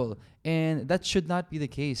 other people. And that should not be the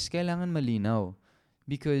case. Kailangan malinaw.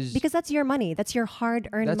 Because that's your money. That's your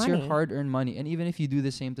hard-earned money. That's your hard-earned money. And even if you do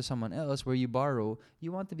the same to someone else where you borrow,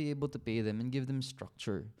 you want to be able to pay them and give them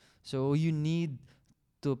structure. So you need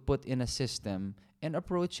to put in a system and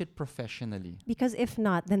approach it professionally. Because if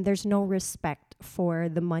not, then there's no respect for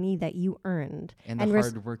the money that you earned. And the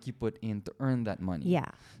hard work you put in to earn that money. Yeah.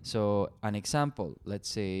 So an example, let's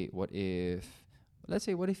say what if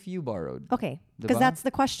you borrowed? Okay. Because that's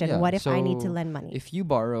the question. Yeah, what if I need to so lend money? If you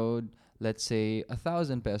borrowed, let's say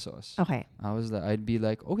 1,000 pesos. Okay. I'd be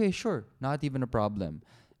like, okay, sure, not even a problem.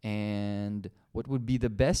 And what would be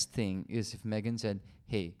the best thing is if Megan said,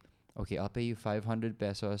 hey, okay, I'll pay you 500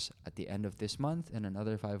 pesos at the end of this month and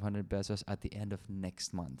another 500 pesos at the end of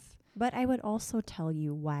next month. But I would also tell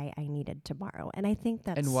you why I needed to borrow. And I think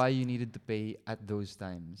that's... And why you needed to pay at those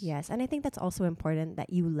times. Yes. And I think that's also important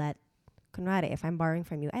that you let... Kunwari, if I'm borrowing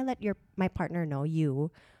from you, I let my partner know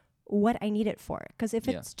what I need it for. Because if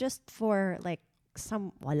it's just for like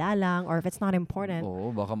some wala lang, or if it's not important.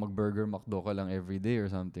 Oo, baka mag-burger McDo ka lang every day or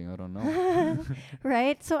something. I don't know.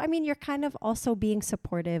 Right? So, I mean, you're kind of also being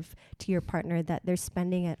supportive to your partner that they're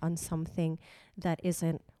spending it on something that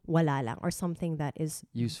isn't wala lang, or something that is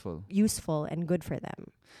Useful. useful and good for them.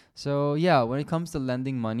 So yeah, when it comes to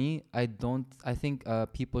lending money, I think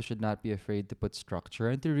people should not be afraid to put structure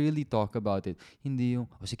and to really talk about it. Hindi yung,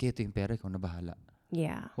 oh sige, ito yung pera, ikaw na bahala.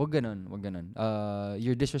 Yeah. Wag ganun, wag ganun.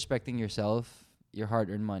 You're disrespecting yourself, your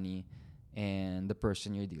hard-earned money, and the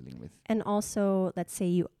person you're dealing with. And also, let's say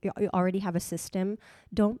you already have a system,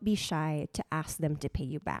 don't be shy to ask them to pay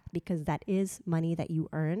you back, because that is money that you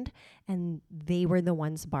earned and they were the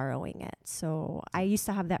ones borrowing it. So I used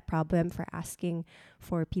to have that problem for asking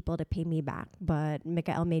for people to pay me back, but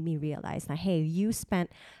Mikael made me realize that, hey, you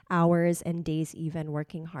spent hours and days even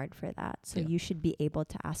working hard for that. So Yeah. you should be able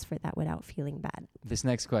to ask for that without feeling bad. This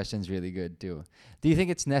next question is really good too. Do you think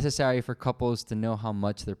it's necessary for couples to know how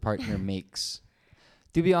much their partner makes?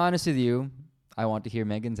 To be honest with you, I want to hear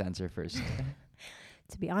Megan's answer first.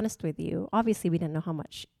 To be honest with you, obviously we didn't know how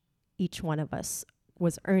much each one of us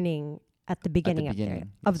was earning at the beginning,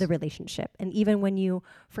 of the relationship. And even when you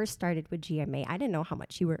first started with GMA, I didn't know how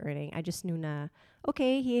much you were earning. I just knew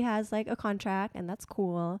okay, he has like a contract and that's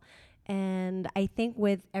cool. And I think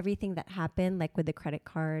with everything that happened, like with the credit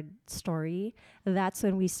card story, that's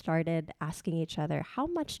when we started asking each other, how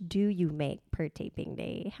much do you make per taping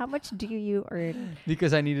day? How much do you earn?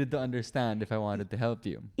 Because I needed to understand if I wanted to help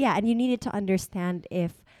you. Yeah, and you needed to understand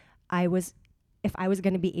if I was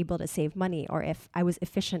going to be able to save money, or if I was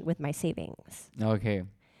efficient with my savings. Okay.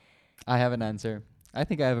 I have an answer. I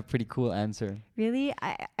think I have a pretty cool answer. Really?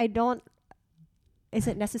 I don't. Is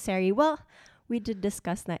it necessary? Well, we did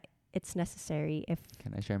discuss that it's necessary if.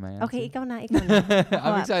 Can I share my answer? Okay, ikaw na.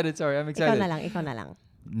 I'm excited. Sorry, I'm excited. Ikaw na lang.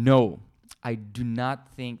 No, I do not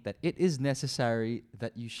think that it is necessary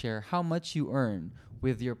that you share how much you earn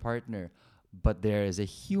with your partner. But there is a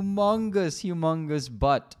humongous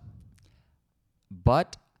but.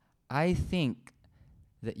 But I think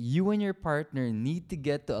that you and your partner need to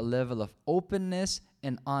get to a level of openness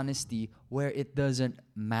and honesty where it doesn't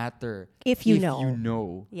matter if you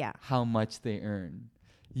know yeah, how much they earn.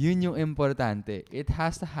 Yun yung importante. It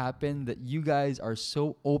has to happen that you guys are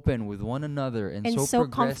so open with one another and so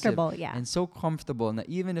comfortable, yeah. And so comfortable that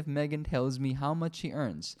even if Megan tells me how much she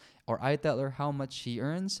earns or I tell her how much she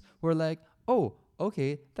earns, we're like, oh,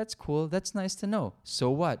 okay, that's cool. That's nice to know. So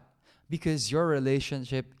what? Because your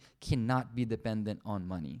relationship cannot be dependent on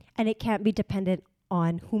money. And it can't be dependent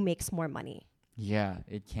on who makes more money. Yeah,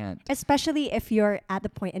 it can't. Especially if you're at the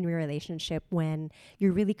point in your relationship when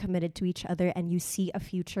you're really committed to each other and you see a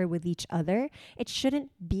future with each other. It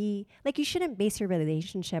shouldn't be, like, you shouldn't base your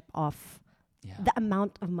relationship off the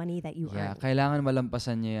amount of money that you earn. Yeah, kailangan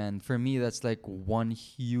malampasan niya yan. For me, that's like one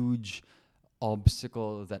huge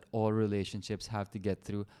obstacle that all relationships have to get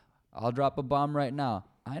through. I'll drop a bomb right now.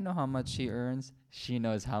 I know how much she earns. She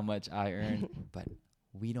knows how much I earn. But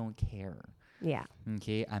we don't care. Yeah.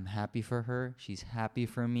 Okay, I'm happy for her. She's happy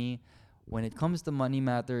for me. When it comes to money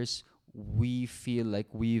matters, we feel like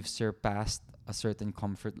we've surpassed a certain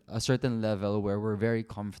level where we're very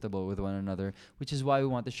comfortable with one another, which is why we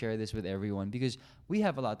want to share this with everyone, because we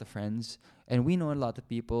have a lot of friends and we know a lot of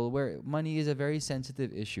people where money is a very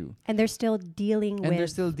sensitive issue. And they're still dealing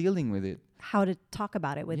with it. How to talk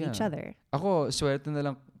about it with each other. Ako, swerte na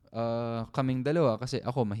lang kaming dalawa kasi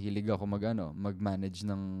ako mahilig ako mag-manage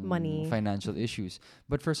ng money, financial issues.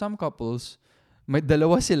 But for some couples, may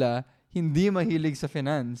dalawa sila hindi mahilig sa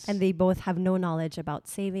finance. And they both have no knowledge about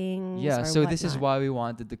savings. Yeah, so whatnot. This is why we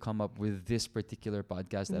wanted to come up with this particular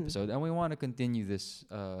podcast episode, and we want to continue this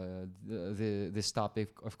this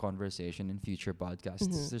topic of conversation in future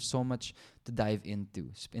podcasts. There's so much to dive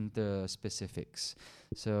into specifics.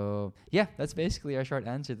 So yeah, that's basically our short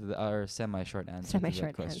answer to our semi-short answer.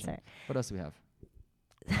 Semi-short answer. What else do we have?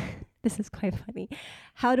 This is quite funny.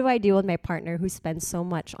 How do I deal with my partner who spends so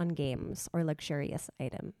much on games or luxurious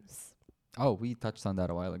items? Oh, we touched on that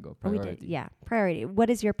a while ago. Priority. We did, yeah. Priority. What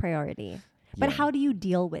is your priority? Yeah. But how do you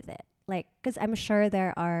deal with it? Like, because I'm sure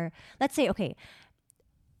there are, let's say, okay,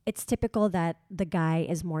 it's typical that the guy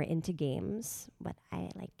is more into games, but I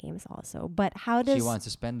like games also. But how does... She wants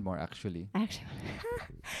to spend more, actually.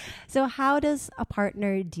 So how does a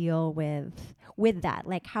partner deal with that?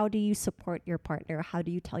 Like, how do you support your partner? How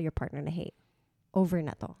do you tell your partner na, hey, over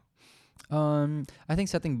na to? I think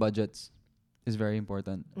setting budgets is very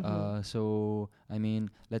important. So, I mean,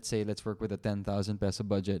 let's work with a 10,000 peso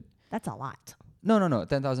budget. That's a lot. No.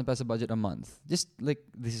 10,000 peso budget a month. Just like,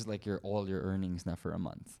 this is like all your earnings now for a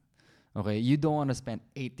month. Okay, you don't want to spend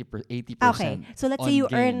 80%. Okay. So let's say on you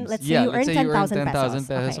earn games. let's say Yeah, you let's earn say you earn 10,000 10,000 pesos.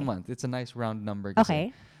 pesos a Okay. month. It's a nice round number. Kasi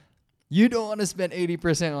Okay. you don't want to spend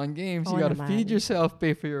 80% on games. You Oo gotta feed naman. yourself,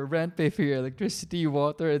 pay for your rent, pay for your electricity,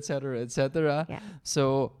 water, etc., etc. Yeah.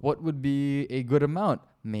 So what would be a good amount?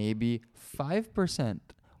 Maybe 5%.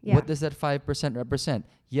 Yeah. What does that 5% represent?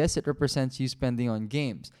 Yes, it represents you spending on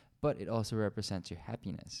games, but it also represents your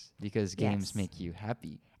happiness because games Yes. make you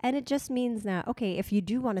happy. And it just means that, okay, if you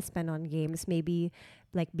do want to spend on games, maybe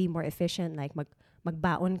like be more efficient, like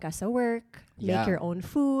magbaon ka sa work, make Yeah. your own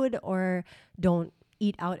food, or don't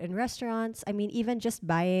eat out in restaurants. I mean, even just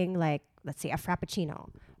buying like, let's say a Frappuccino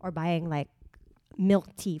or buying like milk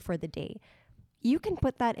tea for the day, you can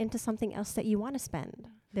put that into something else that you want to spend.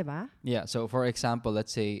 Diba? Yeah, so for example, let's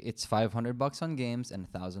say it's $500 on games and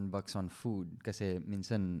 $1,000 on food. Kasi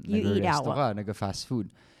minsan You eat out. nag-resto ka, nag-fast food.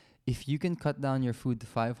 If you can cut down your food to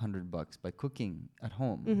 $500 by cooking at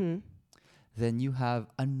home, Mm-hmm. then you have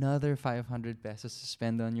another 500 pesos to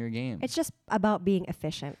spend on your game. It's just about being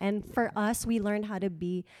efficient. And for us, we learn how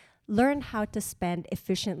to spend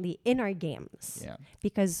efficiently in our games. Yeah.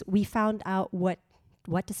 Because we found out what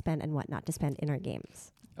to spend and what not to spend in our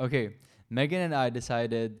games. Okay, Megan and I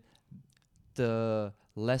decided to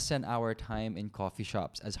lessen our time in coffee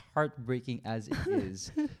shops, as heartbreaking as it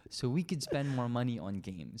is, so we could spend more money on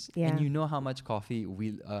games. Yeah. And you know how much coffee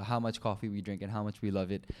we drink and how much we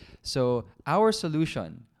love it. So our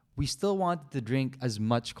solution, we still wanted to drink as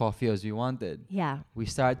much coffee as we wanted. Yeah. We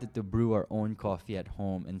started to brew our own coffee at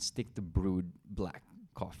home and stick to brewed black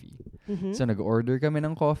coffee. Mm-hmm. So nag-order kami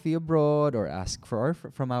ng coffee abroad or ask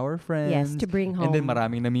from our friends. Yes, to bring home. And then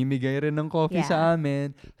maraming namimigay rin ng coffee Yeah. sa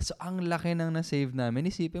amin. So ang laki ng na-save namin.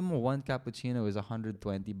 Isipin mo, one cappuccino is $120.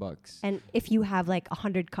 And if you have like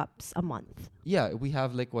 100 cups a month. Yeah, we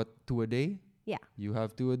have like what, 2 a day? Yeah. You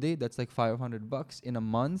have 2 a day. That's like $500 in a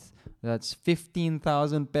month. That's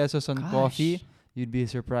 15,000 pesos on Gosh. coffee. You'd be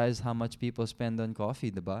surprised how much people spend on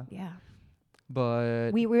coffee, diba? Yeah.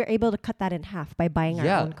 But We were able to cut that in half by buying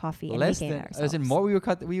our own coffee and less making than, it as in ourselves. more,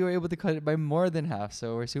 we were able to cut it by more than half.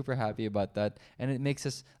 So we're super happy about that, and it makes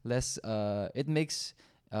us less. It makes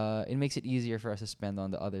it easier for us to spend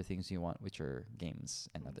on the other things we want, which are games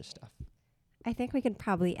and other stuff. I think we can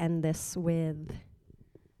probably end this with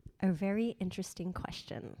a very interesting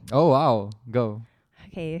question. Oh wow, go.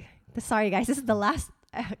 Okay. Sorry, guys. This is the last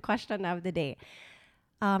question of the day.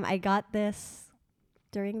 I got this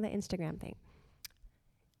during the Instagram thing.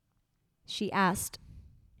 She asked,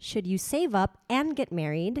 should you save up and get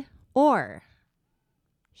married, or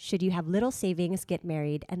should you have little savings, get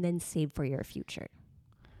married, and then save for your future?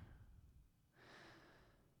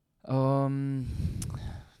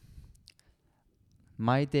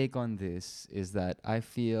 My take on this is that I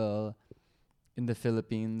feel in the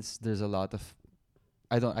Philippines there's a lot of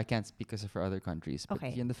I can't speak because for other countries, but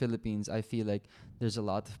Okay. here in the Philippines I feel like there's a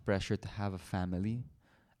lot of pressure to have a family,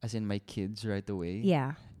 as in my kids right away.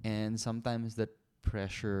 Yeah. And sometimes that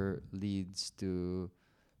pressure leads to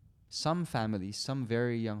some families, some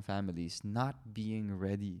very young families, not being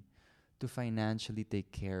ready to financially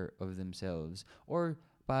take care of themselves. Or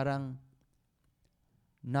parang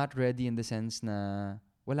not ready in the sense na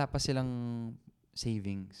wala pa silang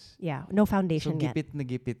savings. Yeah. No So foundation yet. gipit na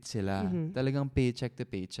gipit sila. Mhm. Talagang paycheck to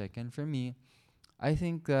paycheck. And for me, I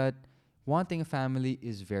think that wanting a family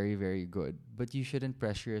is very, very good. But you shouldn't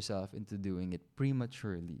pressure yourself into doing it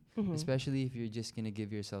prematurely. Mhm. Especially if you're just going to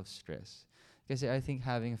give yourself stress. Because I think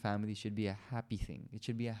having a family should be a happy thing. It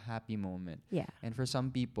should be a happy moment. Yeah. And for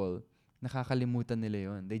some people, nakakalimutan nila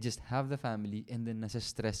yun. They just have the family and then nasa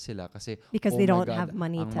stress sila kasi Because oh they my don't God, have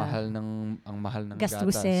money ang to mahal ng gatas.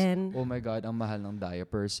 gastusin. Oh my God, ang mahal ng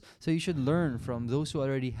diapers. So you should learn from those who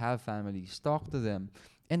already have families. Talk to them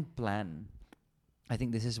and plan. I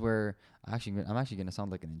think this is where I'm actually going to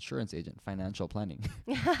sound like an insurance agent. Financial planning.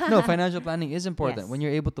 No, financial planning is important. Yes. When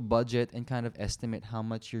you're able to budget and kind of estimate how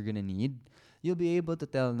much you're going to need, you'll be able to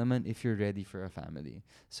tell naman if you're ready for a family.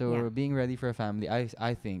 So Yeah. being ready for a family,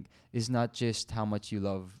 I think, is not just how much you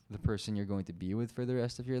love the person you're going to be with for the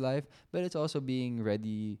rest of your life, but it's also being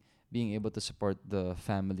ready, being able to support the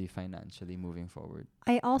family financially moving forward.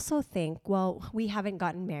 I also think, well, we haven't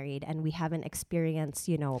gotten married and we haven't experienced,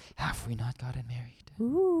 Have we not gotten married?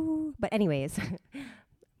 ooh. But anyways,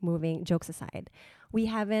 jokes aside, we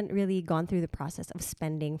haven't really gone through the process of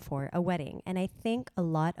spending for a wedding. And I think a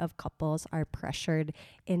lot of couples are pressured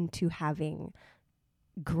into having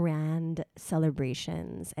grand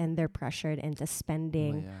celebrations, and they're pressured into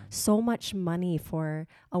spending yeah. so much money for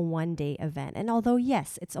a one-day event. And although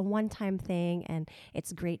yes, it's a one-time thing and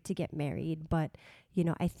it's great to get married, but you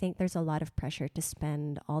know, I think there's a lot of pressure to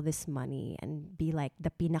spend all this money and be like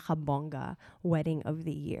the pinakabongga wedding of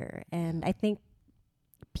the year. And I think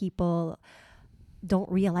people don't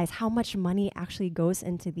realize how much money actually goes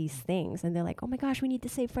into these things, and they're like, oh my gosh, we need to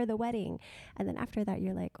save for the wedding, and then after that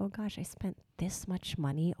you're like, oh gosh, I spent this much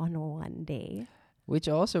money on one day. Which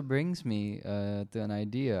also brings me to an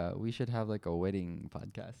idea. We should have like a wedding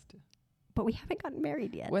podcast. But we haven't gotten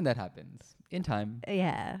married yet. When that happens. In time.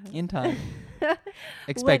 Yeah. In time.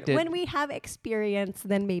 Expect it. When we have experience,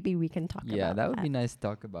 then maybe we can talk about Yeah, that would be nice to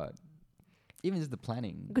talk about. Even just the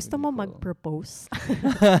planning. Gusto would mo be cool. mag-propose?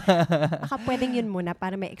 Baka pwedeng yun muna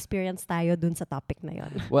para may experience tayo dun sa topic na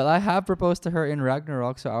yun. Well, I have proposed to her in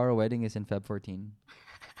Ragnarok, so our wedding is in Feb 14.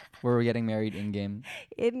 Where we're getting married in-game.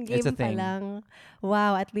 In-game It's a pa thing. lang.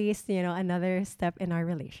 Wow, at least, you know, another step in our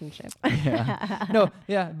relationship. Yeah. No,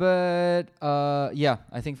 yeah, but yeah,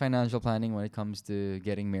 I think financial planning when it comes to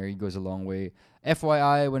getting married goes a long way.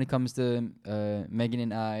 FYI, when it comes to Megan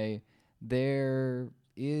and I,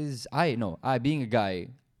 I being a guy,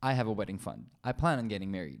 I have a wedding fund. I plan on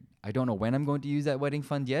getting married. I don't know when I'm going to use that wedding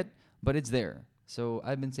fund yet, but it's there. So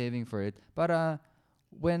I've been saving for it. But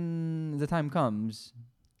when the time comes,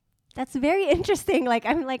 That's very interesting. Like,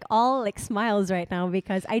 I'm like all like smiles right now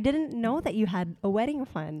because I didn't know that you had a wedding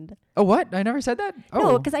fund. oh, what? I never said that?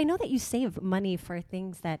 No, Oh. because I know that you save money for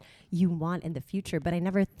things that you want in the future, but I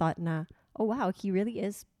never thought oh wow, he really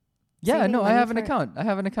is. Yeah, saving no, I money have an for- account. I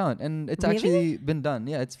have an account, and it's Really? actually been done.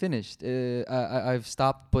 Yeah, it's finished. I've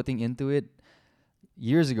stopped putting into it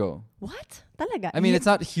years ago. What? Talaga? I mean, it's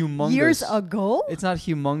not humongous. Years ago? It's not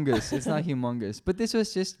humongous. It's not humongous. But this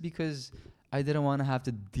was just because I didn't want to have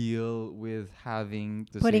to deal with having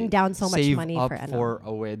to Putting down so much save money up for ano. for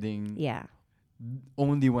a wedding Yeah.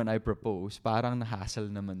 only when I propose. Parang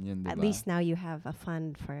na-hassle naman yun, diba? At least now you have a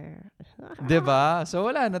fund for. Diba? So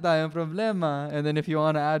wala na tayong problema. And then if you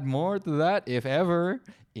want to add more to that, if ever,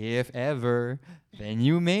 then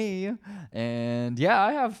you may. And yeah,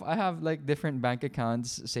 I have like different bank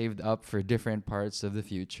accounts saved up for different parts of the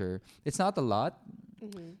future. It's not a lot,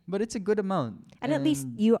 but it's a good amount. And at least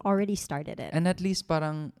you already started it. And at least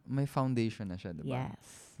parang may foundation na siya, diba? Yes.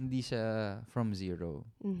 Hindi siya from zero.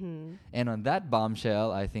 Mm-hmm. And on that bombshell,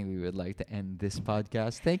 I think we would like to end this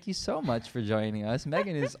podcast. Thank you so much for joining us.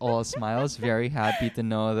 Megan is all smiles, very happy to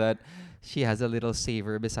know that she has a little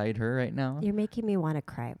saver beside her right now. You're making me want to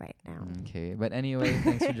cry right now. Okay, but anyway,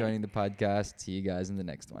 thanks for joining the podcast. See you guys in the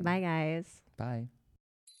next one. Bye, guys. Bye.